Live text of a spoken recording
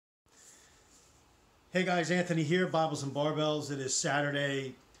Hey guys, Anthony here, Bibles and Barbells. It is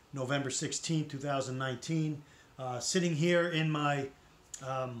Saturday, November 16, 2019. Sitting here in my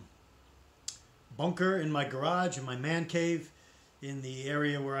bunker, in my garage, in my man cave, in the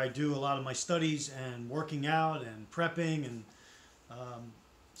area where I do a lot of my studies and working out and prepping. And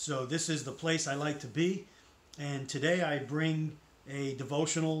so this is the place I like to be. And today I bring a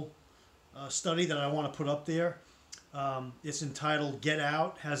devotional study that I want to put up there. It's entitled, Get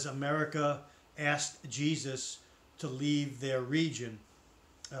Out, Has America Asked Jesus to Leave Their Region?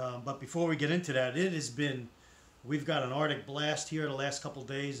 But before we get into that, we've got an Arctic blast here the last couple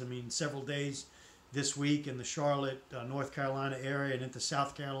days. Several days this week in the Charlotte, North Carolina area and into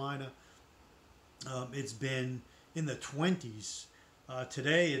South Carolina. It's been in the 20s.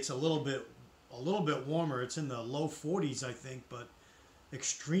 Today it's a little bit warmer. It's in the low 40s, I think, but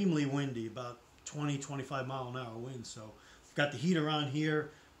extremely windy, about 20-25 mile an hour wind. So I've got the heater on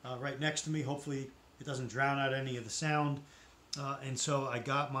here right next to me. Hopefully it doesn't drown out any of the sound. And so I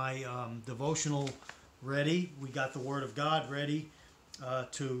got my devotional ready. We got the Word of God ready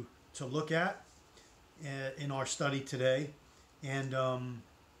to look at in our study today. And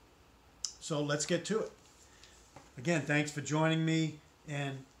so let's get to it. Again, thanks for joining me.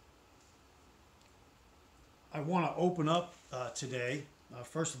 And I want to open up today.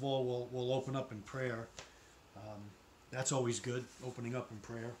 First of all, we'll open up in prayer. That's always good, opening up in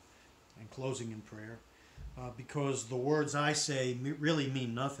prayer and closing in prayer, because the words I say really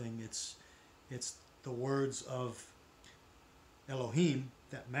mean nothing. It's the words of Elohim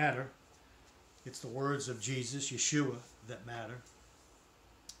that matter. It's the words of Jesus, Yeshua, that matter.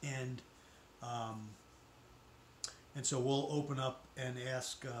 And so we'll open up and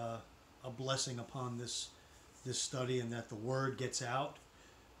ask a blessing upon this study, and that the word gets out,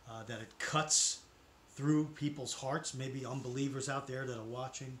 that it cuts through people's hearts, maybe unbelievers out there that are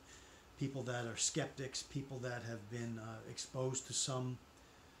watching, people that are skeptics, people that have been exposed to some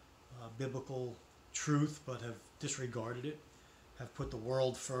biblical truth but have disregarded it, have put the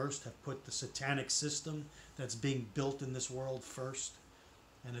world first, have put the satanic system that's being built in this world first,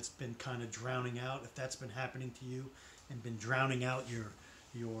 and it's been kind of drowning out, if that's been happening to you, and been drowning out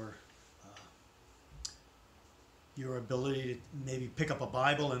your ability to maybe pick up a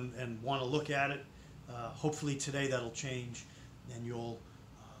Bible and want to look at it. Hopefully today that'll change, and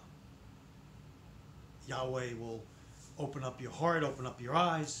Yahweh will open up your heart, open up your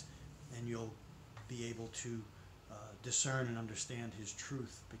eyes, and you'll be able to discern and understand His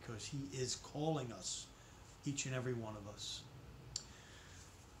truth, because He is calling us, each and every one of us.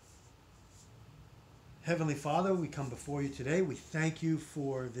 Heavenly Father, we come before you today. We thank you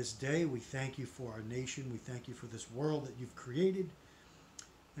for this day. We thank you for our nation. We thank you for this world that you've created.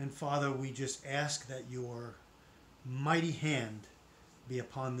 And Father, we just ask that your mighty hand be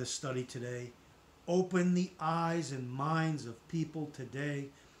upon this study today. Open the eyes and minds of people today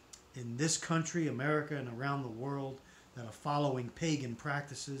in this country, America, and around the world that are following pagan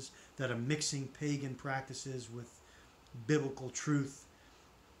practices, that are mixing pagan practices with biblical truth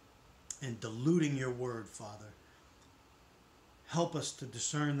and diluting your word, Father. Help us to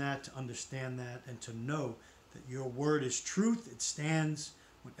discern that, to understand that, and to know that your word is truth. It stands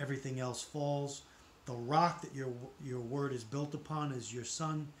when everything else falls. The rock that your word is built upon is your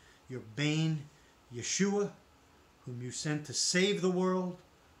Son, your Bane, Yeshua, whom you sent to save the world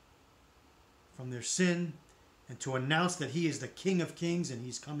from their sin and to announce that He is the King of Kings and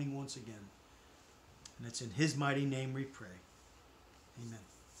He's coming once again. And it's in His mighty name we pray. Amen.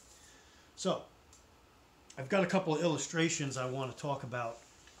 So, I've got a couple of illustrations I want to talk about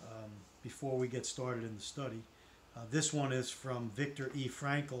before we get started in the study. This one is from Viktor E.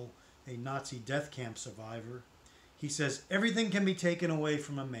 Frankl, a Nazi death camp survivor. He says, "Everything can be taken away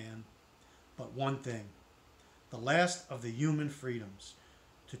from a man, but one thing, the last of the human freedoms,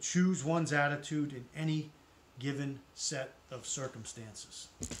 to choose one's attitude in any given set of circumstances."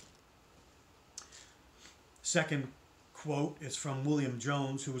 Second quote is from William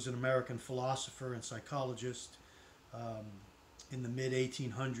Jones, who was an American philosopher and psychologist in the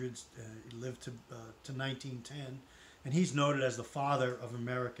mid-1800s. He lived to 1910, and he's noted as the father of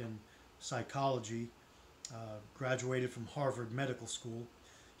American psychology, graduated from Harvard Medical School.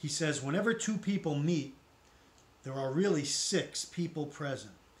 He says, "Whenever two people meet, there are really 6 people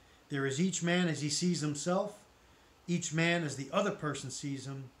present. There is each man as he sees himself, each man as the other person sees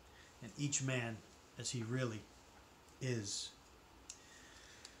him, and each man as he really is."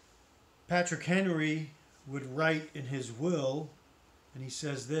 Patrick Henry would write in his will, and he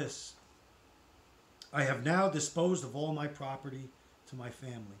says this, "I have now disposed of all my property to my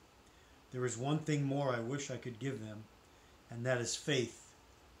family. There is one thing more I wish I could give them, and that is faith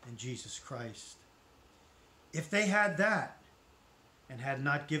in Jesus Christ If they had that and had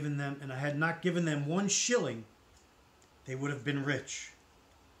not given them, and I had not given them 1 shilling, they would have been rich.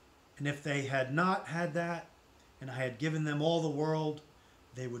 And if they had not had that, and I had given them all the world,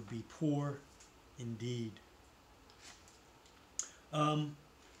 they would be poor indeed.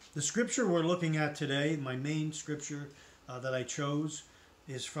 The scripture we're looking at today, my main scripture that I chose,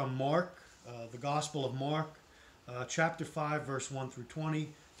 is from Mark, the Gospel of Mark, chapter 5, verse 1 through 20,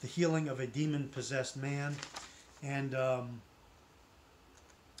 the healing of a demon-possessed man. And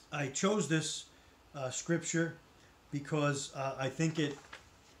I chose this scripture because I think it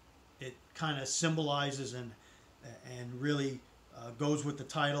kind of symbolizes and really goes with the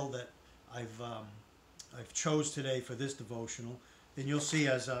title that I've chose today for this devotional. And you'll see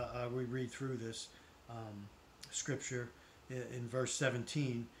as we read through this scripture in verse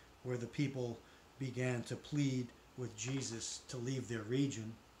 17, where the people began to plead with Jesus to leave their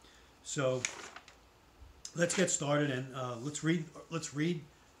region. So let's get started, and let's read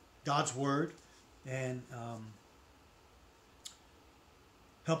God's word and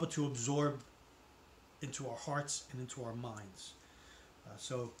help it to absorb into our hearts and into our minds.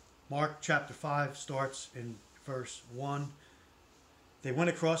 So Mark chapter 5 starts in verse 1. They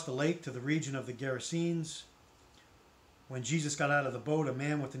went across the lake to the region of the Gerasenes. When Jesus got out of the boat, a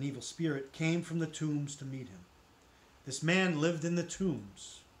man with an evil spirit came from the tombs to meet him. This man lived in the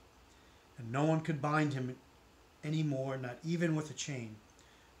tombs, and no one could bind him anymore, not even with a chain,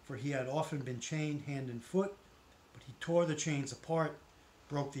 for he had often been chained hand and foot, but he tore the chains apart,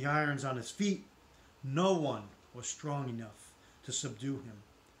 broke the irons on his feet. No one was strong enough to subdue him.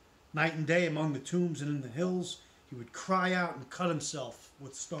 Night and day among the tombs and in the hills, he would cry out and cut himself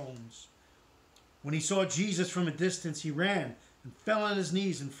with stones. When he saw Jesus from a distance, he ran and fell on his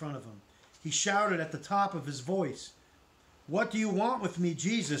knees in front of him. He shouted at the top of his voice, "What do you want with me,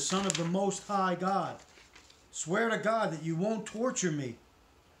 Jesus, Son of the Most High God? Swear to God that you won't torture me."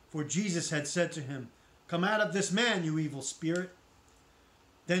 For Jesus had said to him, "Come out of this man, you evil spirit."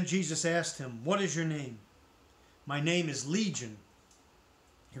 Then Jesus asked him, "What is your name?" "My name is Legion,"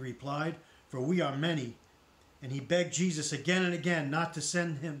 he replied, "for we are many." And he begged Jesus again and again not to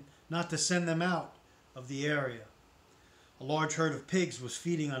send them out of the area. A large herd of pigs was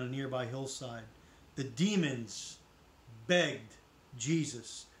feeding on a nearby hillside. The demons begged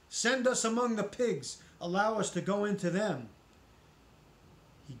Jesus, "Send us among the pigs. Allow us to go into them."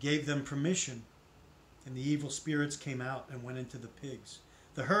 He gave them permission, and the evil spirits came out and went into the pigs.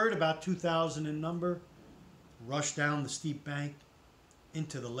 The herd, about 2,000 in number, rushed down the steep bank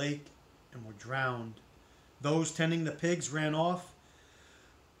into the lake and were drowned. Those tending the pigs ran off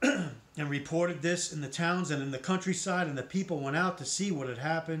and reported this in the towns and in the countryside, and the people went out to see what had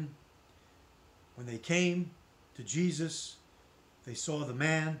happened. When they came to Jesus, they saw the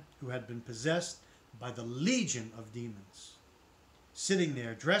man who had been possessed by the legion of demons sitting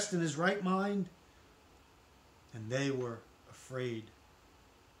there, dressed in his right mind, and they were afraid.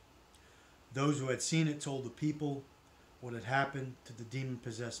 Those who had seen it told the people what had happened to the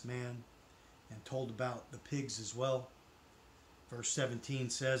demon-possessed man, and told about the pigs as well. Verse 17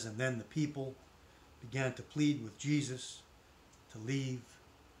 says, "And then the people began to plead with Jesus to leave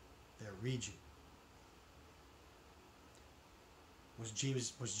their region." Was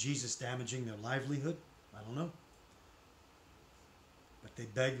Jesus damaging their livelihood? I don't know. But they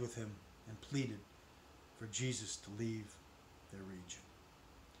begged with him and pleaded for Jesus to leave their region.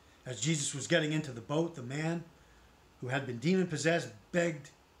 As Jesus was getting into the boat, the man who had been demon-possessed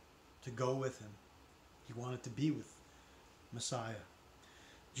begged to go with him. He wanted to be with Messiah.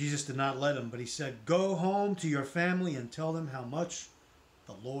 Jesus did not let him, but he said, "Go home to your family and tell them how much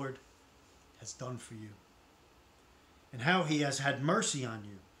the Lord has done for you and how he has had mercy on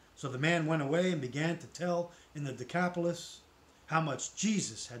you." So the man went away and began to tell in the Decapolis how much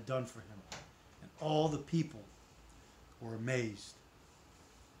Jesus had done for him, and all the people were amazed.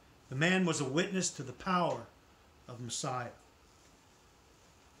 The man was a witness to the power of Messiah.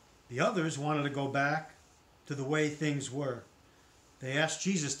 The others wanted to go back to the way things were. They asked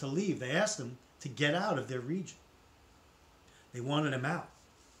Jesus to leave. They asked him to get out of their region. They wanted him out.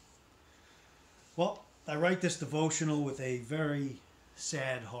 Well, I write this devotional with a very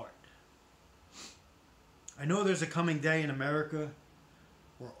sad heart. I know there's a coming day in America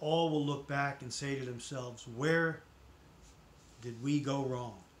where all will look back and say to themselves, "Where did we go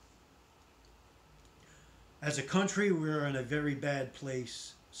wrong?" As a country, we're in a very bad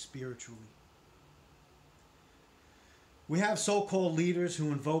place spiritually. We have so-called leaders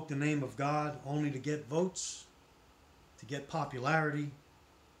who invoke the name of God only to get votes, to get popularity.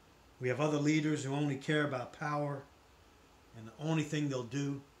 We have other leaders who only care about power, and the only thing they'll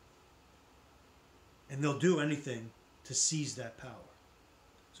do And they'll do anything to seize that power.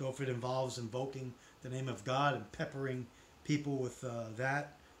 So if it involves invoking the name of God and peppering people with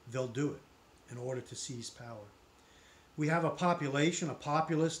that, they'll do it in order to seize power. We have a population, a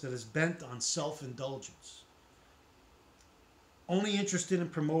populace that is bent on self-indulgence, only interested in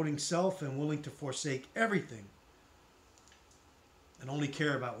promoting self and willing to forsake everything and only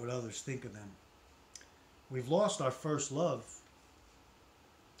care about what others think of them. We've lost our first love.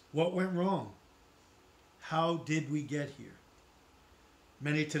 What went wrong? How did we get here?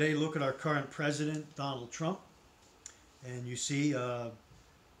 Many today look at our current president, Donald Trump, and you see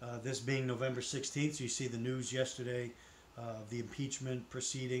this being November 16th, so you see the news yesterday, the impeachment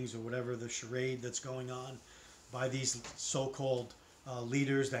proceedings or whatever, the charade that's going on by these so-called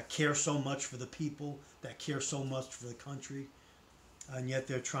leaders that care so much for the people, that care so much for the country, and yet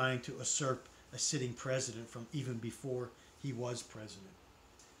they're trying to usurp a sitting president from even before he was president.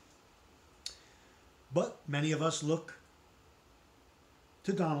 But many of us look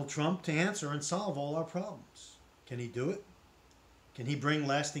to Donald Trump to answer and solve all our problems. Can he do it? Can he bring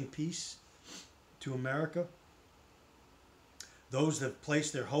lasting peace to America? Those that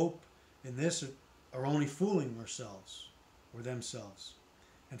place their hope in this are only fooling ourselves or themselves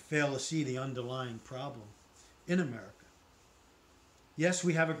and fail to see the underlying problem in America. Yes,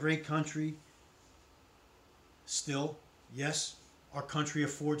 we have a great country still. Yes, our country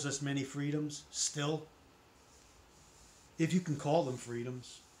affords us many freedoms still, if you can call them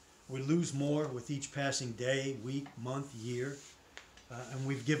freedoms. We lose more with each passing day, week, month, year, and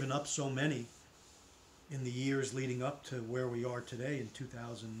we've given up so many in the years leading up to where we are today in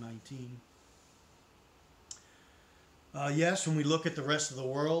 2019. Yes, when we look at the rest of the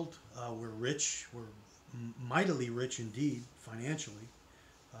world, we're rich. We're mightily rich indeed, financially,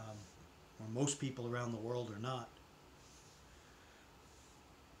 where most people around the world are not.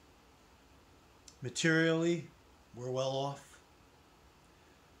 Materially, we're well off.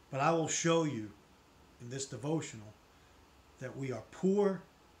 But I will show you in this devotional that we are poor,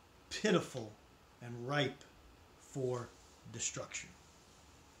 pitiful, and ripe for destruction.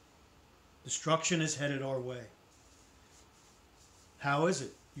 Destruction is headed our way. How is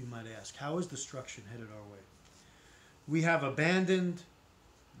it, you might ask? How is destruction headed our way? We have abandoned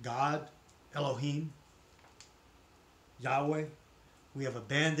God, Elohim, Yahweh. We have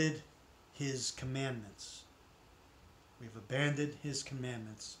abandoned His commandments. We've abandoned His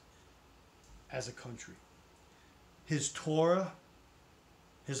commandments as a country. His Torah,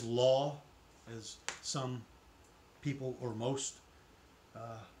 His law, as some people or most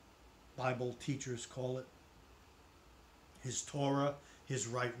Bible teachers call it. His Torah, His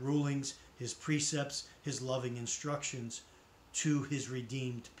right rulings, His precepts, His loving instructions to His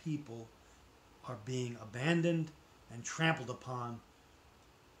redeemed people are being abandoned and trampled upon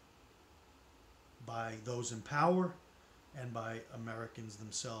by those in power and by Americans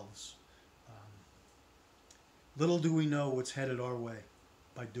themselves. Little do we know what's headed our way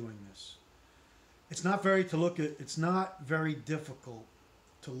by doing this. It's not very difficult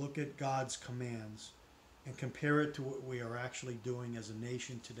to look at God's commands and compare it to what we are actually doing as a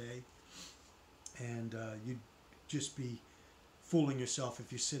nation today. And you'd just be fooling yourself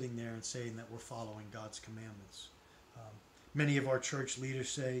if you're sitting there and saying that we're following God's commandments. Many of our church leaders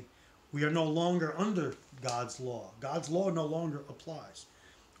say we are no longer under God's law. God's law no longer applies.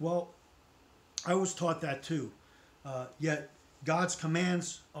 Well, I was taught that too. Yet God's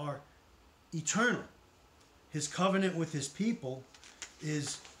commands are eternal. His covenant with His people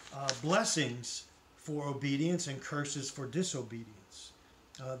is blessings for obedience and curses for disobedience.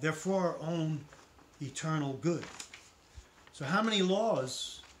 They're for our own eternal good. So how many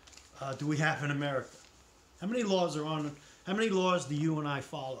laws do we have in America? How many laws do you and I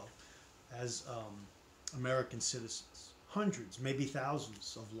follow as American citizens? Hundreds, maybe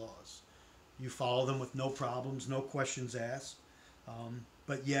thousands of laws. You follow them with no problems, no questions asked.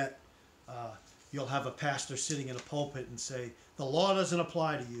 But yet, you'll have a pastor sitting in a pulpit and say, the law doesn't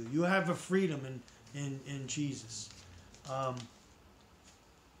apply to you. You have a freedom in Jesus.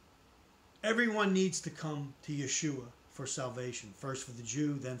 Everyone needs to come to Yeshua for salvation. First for the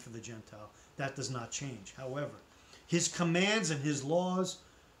Jew, then for the Gentile. That does not change. However, His commands and His laws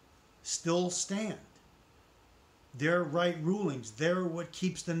still stand. They're right rulings. They're what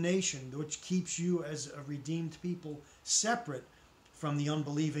keeps the nation, which keeps you as a redeemed people separate from the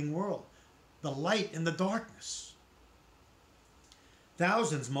unbelieving world. The light in the darkness.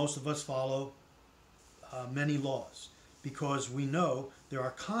 Thousands, most of us follow many laws because we know there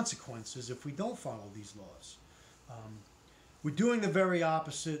are consequences if we don't follow these laws. We're doing the very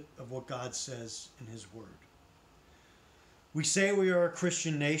opposite of what God says in His Word. We say we are a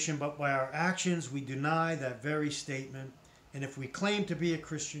Christian nation, but by our actions we deny that very statement. And if we claim to be a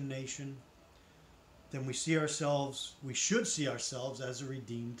Christian nation, then we should see ourselves as a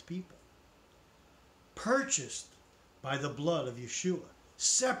redeemed people, purchased by the blood of Yeshua,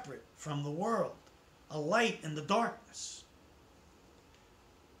 separate from the world, a light in the darkness.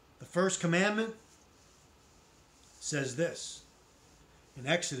 The first commandment says this in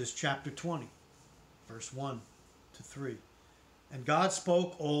Exodus chapter 20, verse 1 to 3. And God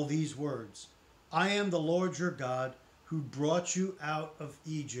spoke all these words, I am the Lord your God, who brought you out of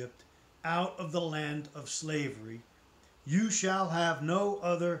Egypt, out of the land of slavery. You shall have no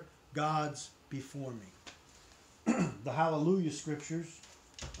other gods before me. The Hallelujah scriptures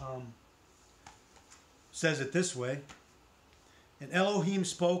says it this way. And Elohim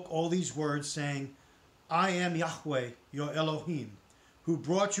spoke all these words, saying, I am Yahweh, your Elohim, who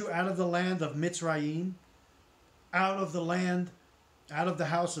brought you out of the land of Mitzrayim, out of the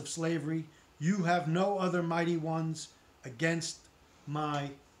house of slavery. You have no other mighty ones against my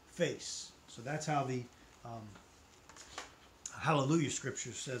face. So that's how the Hallelujah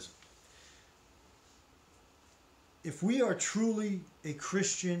scripture says it. If we are truly a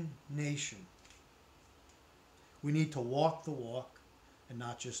Christian nation, we need to walk the walk and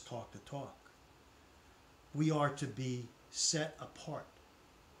not just talk the talk. We are to be set apart.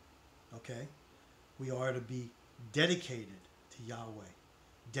 Okay? We are to be dedicated to Yahweh,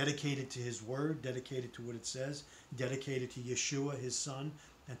 dedicated to his word, dedicated to what it says, dedicated to Yeshua, his son,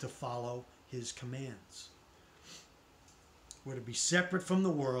 and to follow his commands. We're to be separate from the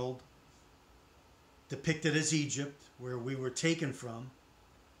world, depicted as Egypt, where we were taken from,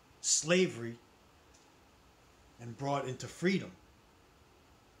 slavery, and brought into freedom,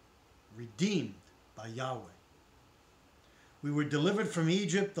 redeemed by Yahweh. We were delivered from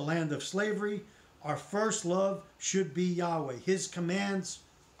Egypt, the land of slavery. Our first love should be Yahweh. His commands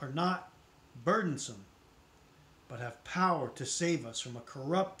are not burdensome, but have power to save us from a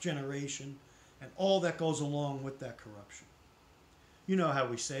corrupt generation and all that goes along with that corruption. You know how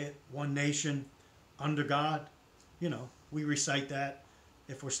we say it, one nation under God. You know, we recite that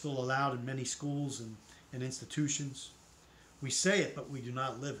if we're still allowed in many schools and institutions. We say it, but we do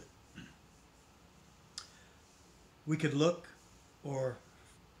not live it. We could look or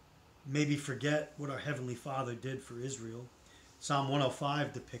maybe forget what our Heavenly Father did for Israel. Psalm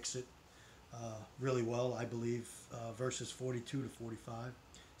 105 depicts it really well, I believe. Verses 42 to 45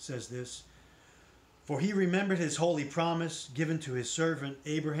 says this, For he remembered his holy promise given to his servant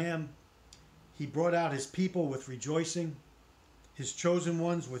Abraham. He brought out his people with rejoicing, his chosen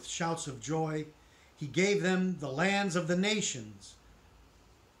ones with shouts of joy. He gave them the lands of the nations,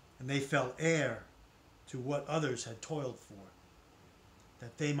 and they fell heir to what others had toiled for,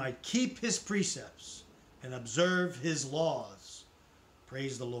 that they might keep his precepts and observe his laws.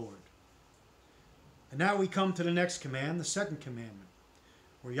 Praise the Lord. And now we come to the next command, the second commandment,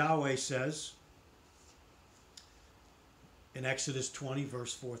 where Yahweh says in Exodus 20,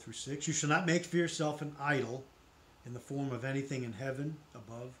 verse 4 through 6, You shall not make for yourself an idol in the form of anything in heaven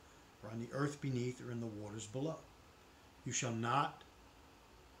above, or on the earth beneath, or in the waters below. You shall not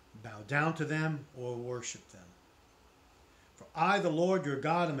bow down to them or worship them. For I, the Lord your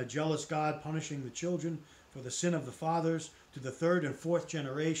God, am a jealous God, punishing the children for the sin of the fathers to the third and fourth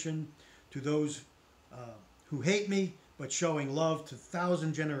generation, to those who hate me, but showing love to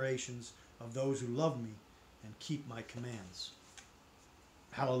 1,000 generations of those who love me and keep my commands.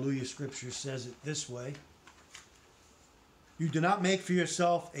 Hallelujah scripture says it this way. You do not make for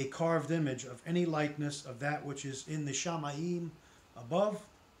yourself a carved image of any likeness of that which is in the Shamayim above,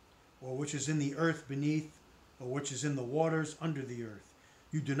 or which is in the earth beneath, or which is in the waters under the earth.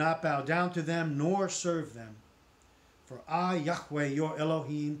 You do not bow down to them, nor serve them. For I, Yahweh, your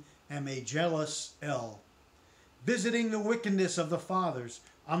Elohim, am a jealous El, visiting the wickedness of the fathers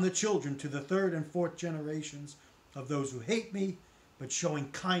on the children to the third and fourth generations of those who hate me, but showing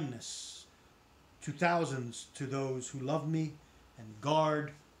kindness to thousands to those who love me and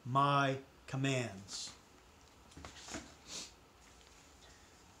guard my commands.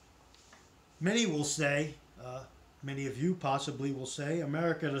 Many will say, many of you possibly will say,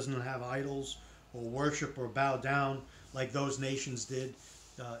 America doesn't have idols or worship or bow down like those nations did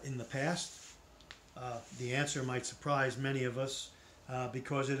in the past. The answer might surprise many of us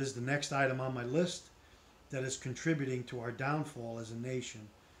because it is the next item on my list that is contributing to our downfall as a nation.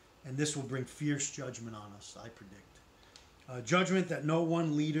 And this will bring fierce judgment on us, I predict. Judgment that no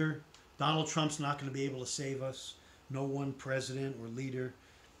one leader, Donald Trump's not going to be able to save us. No one president or leader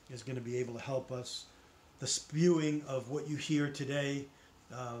is going to be able to help us. The spewing of what you hear today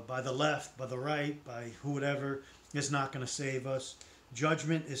by the left, by the right, by whoever, is not going to save us.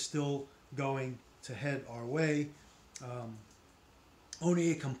 Judgment is still going to head our way.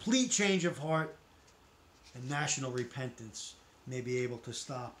 Only a complete change of heart and national repentance may be able to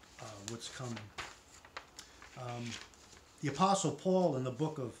stop what's coming. The Apostle Paul in the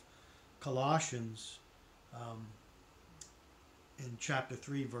book of Colossians, in chapter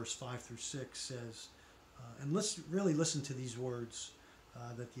 3, verse 5 through 6 says, and let's really listen to these words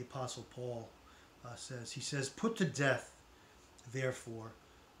that the Apostle Paul says. He says, "Put to death, therefore,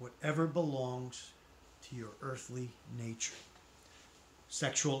 whatever belongs to your earthly nature.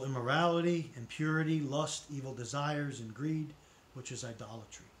 Sexual immorality, impurity, lust, evil desires, and greed, which is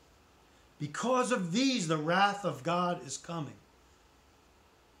idolatry. Because of these, the wrath of God is coming."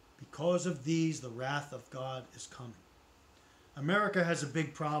 Because of these, the wrath of God is coming. America has a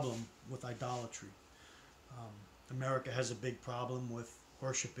big problem with idolatry. America has a big problem with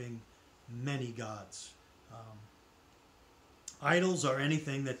worshiping many gods. Idols are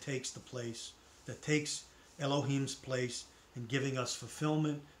anything that takes the place, that takes Elohim's place in giving us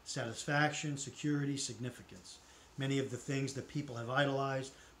fulfillment, satisfaction, security, significance. Many of the things that people have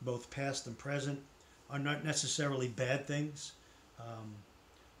idolized, both past and present, are not necessarily bad things,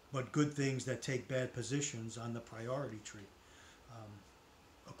 but good things that take bad positions on the priority tree.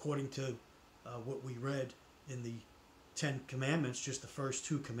 According to what we read in the 10 Commandments, just the first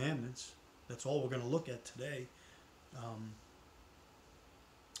 2 commandments, that's all we're going to look at today.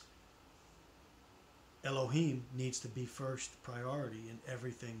 Elohim needs to be first priority in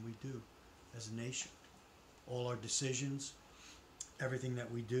everything we do as a nation. All our decisions, everything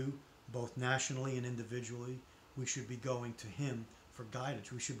that we do, both nationally and individually, we should be going to Him for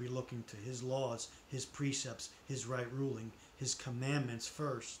guidance. We should be looking to His laws, His precepts, His right ruling, His commandments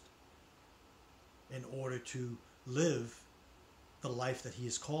first in order to live the life that He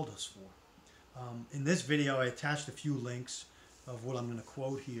has called us for. In this video, I attached a few links of what I'm going to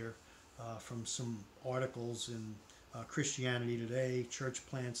quote here from some articles in Christianity Today,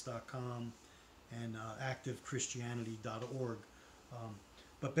 churchplants.com, and activechristianity.org.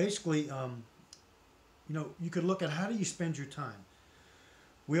 But basically, you could look at how do you spend your time.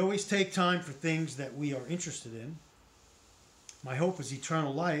 We always take time for things that we are interested in. My hope is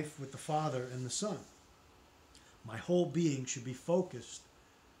eternal life with the Father and the Son. My whole being should be focused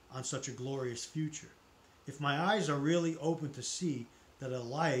on such a glorious future. If my eyes are really open to see that a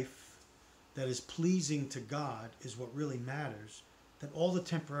life that is pleasing to God is what really matters, then all the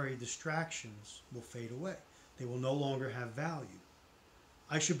temporary distractions will fade away. They will no longer have value.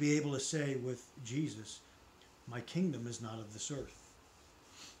 I should be able to say with Jesus, "My kingdom is not of this earth."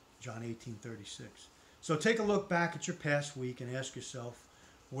 John 18:36. So take a look back at your past week and ask yourself,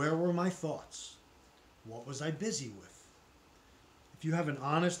 where were my thoughts? What was I busy with? If you have an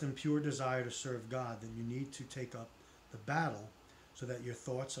honest and pure desire to serve God, then you need to take up the battle so that your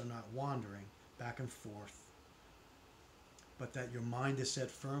thoughts are not wandering back and forth, but that your mind is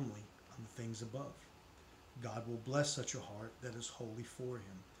set firmly on the things above. God will bless such a heart that is wholly for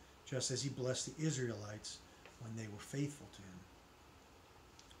Him, just as He blessed the Israelites when they were faithful to Him.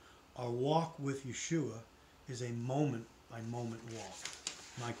 Our walk with Yeshua is a moment-by-moment walk.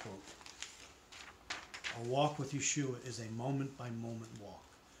 My quote. Our walk with Yeshua is a moment-by-moment walk.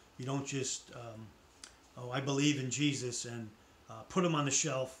 You don't just, I believe in Jesus, and put Him on the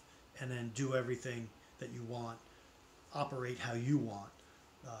shelf and then do everything that you want, operate how you want,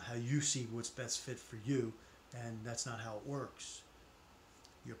 how you see what's best fit for you, and that's not how it works.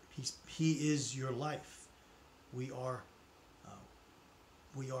 He is your life. We are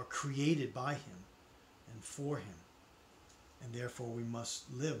created by Him and for Him, and therefore we must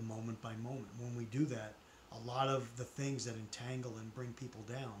live moment by moment. When we do that, a lot of the things that entangle and bring people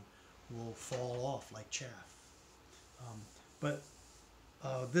down will fall off like chaff.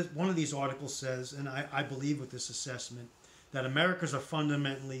 One of these articles says, and I believe with this assessment, that Americans are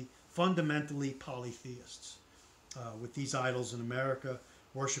fundamentally polytheists, with these idols in America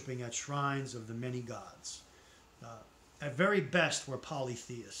worshiping at shrines of the many gods. At very best, we're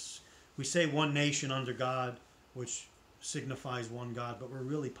polytheists. We say one nation under God, which signifies one God, but we're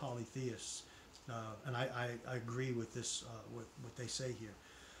really polytheists. And I agree with this, what they say here.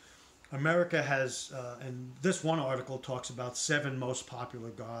 America has, and this one article talks about 7 most popular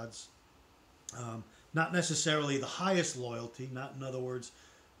gods. Not necessarily the highest loyalty. In other words,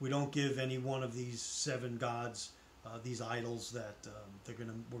 we don't give any one of these 7 gods, these idols that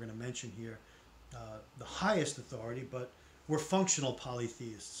we're gonna mention here, the highest authority, but we're functional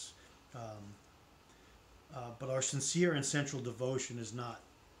polytheists. But our sincere and central devotion is not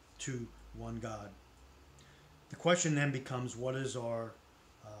to one God. The question then becomes, what is your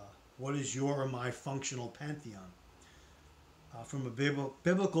or my functional pantheon? From a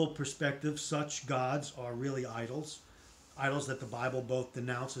biblical perspective, such gods are really idols, idols that the Bible both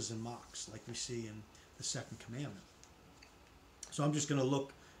denounces and mocks, like we see in the second commandment. So I'm just going to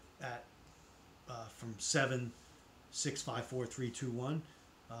look at from 7, 6, 5, 4, 3, 2, 1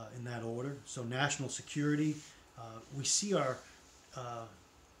 in that order. So national security, we see our,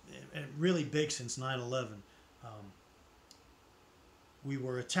 and really big since 9/11. We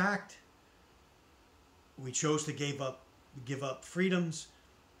were attacked. We chose to give up freedoms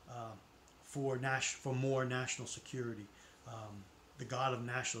for more national security. The God of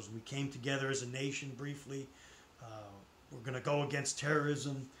nationals. We came together as a nation briefly. We're going to go against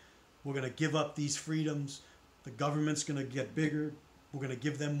terrorism. We're going to give up these freedoms. The government's going to get bigger. We're going to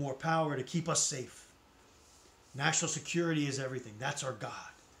give them more power to keep us safe. National security is everything. That's our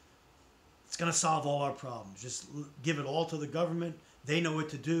God. It's going to solve all our problems. Just give it all to the government. They know what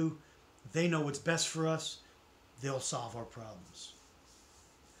to do. They know what's best for us. They'll solve our problems.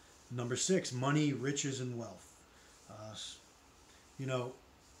 Number 6, money, riches, and wealth.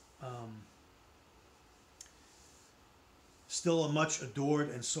 Still a much adored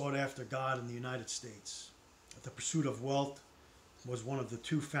and sought after God in the United States. The pursuit of wealth was one of the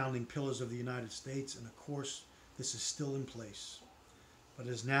 2 founding pillars of the United States, and of course, this is still in place, but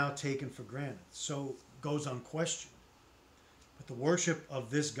is now taken for granted. So goes unquestioned. But the worship of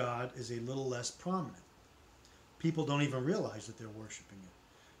this God is a little less prominent. People don't even realize that they're worshiping it.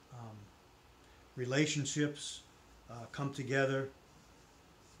 Relationships come together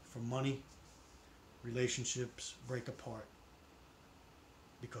for money. Relationships break apart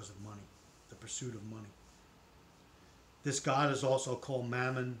because of money, the pursuit of money. This God is also called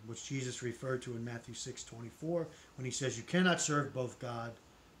Mammon, which Jesus referred to in Matthew 6:24 when he says, you cannot serve both God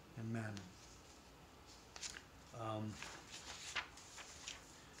and Mammon.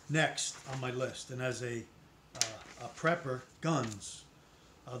 Next on my list, and as a prepper, guns.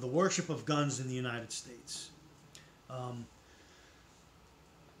 The worship of guns in the United States.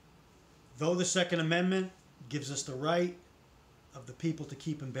 Though the Second Amendment gives us the right of the people to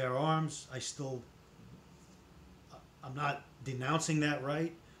keep and bear arms, I'm not denouncing that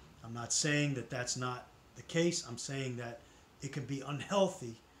right. I'm not saying that that's not the case. I'm saying that it can be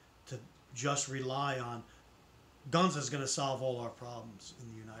unhealthy to just rely on guns is going to solve all our problems in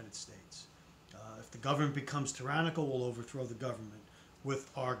the United States. If the government becomes tyrannical, we'll overthrow the government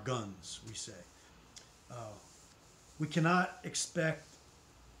with our guns, we say. We cannot expect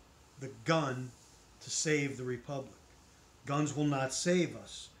the gun to save the republic. Guns will not save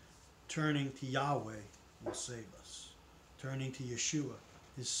us. Turning to Yahweh will save us. Turning to Yeshua,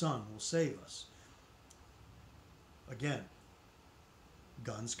 his son, will save us. Again,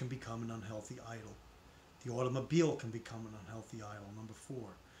 guns can become an unhealthy idol. The automobile can become an unhealthy idol. Number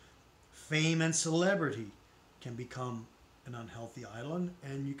 4. Fame and celebrity can become an unhealthy idol,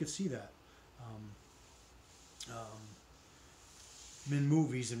 and you can see that in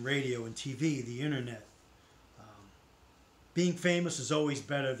movies and radio and TV, the internet. Being famous is always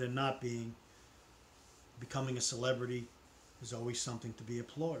better than not being. Becoming a celebrity is always something to be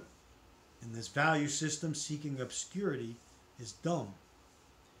applauded. In this value system, seeking obscurity is dumb.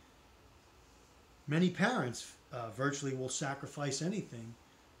 Many parents virtually will sacrifice anything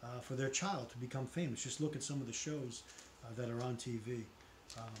for their child to become famous. Just look at some of the shows that are on TV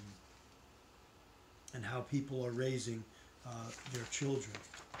and how people are raising their children.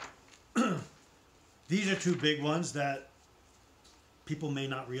 These are 2 big ones that people may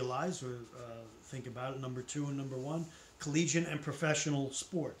not realize or think about it. Number 2 and number 1, collegiate and professional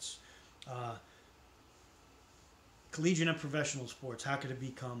sports. Collegiate and professional sports, how could it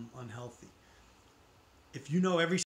become unhealthy? If you know every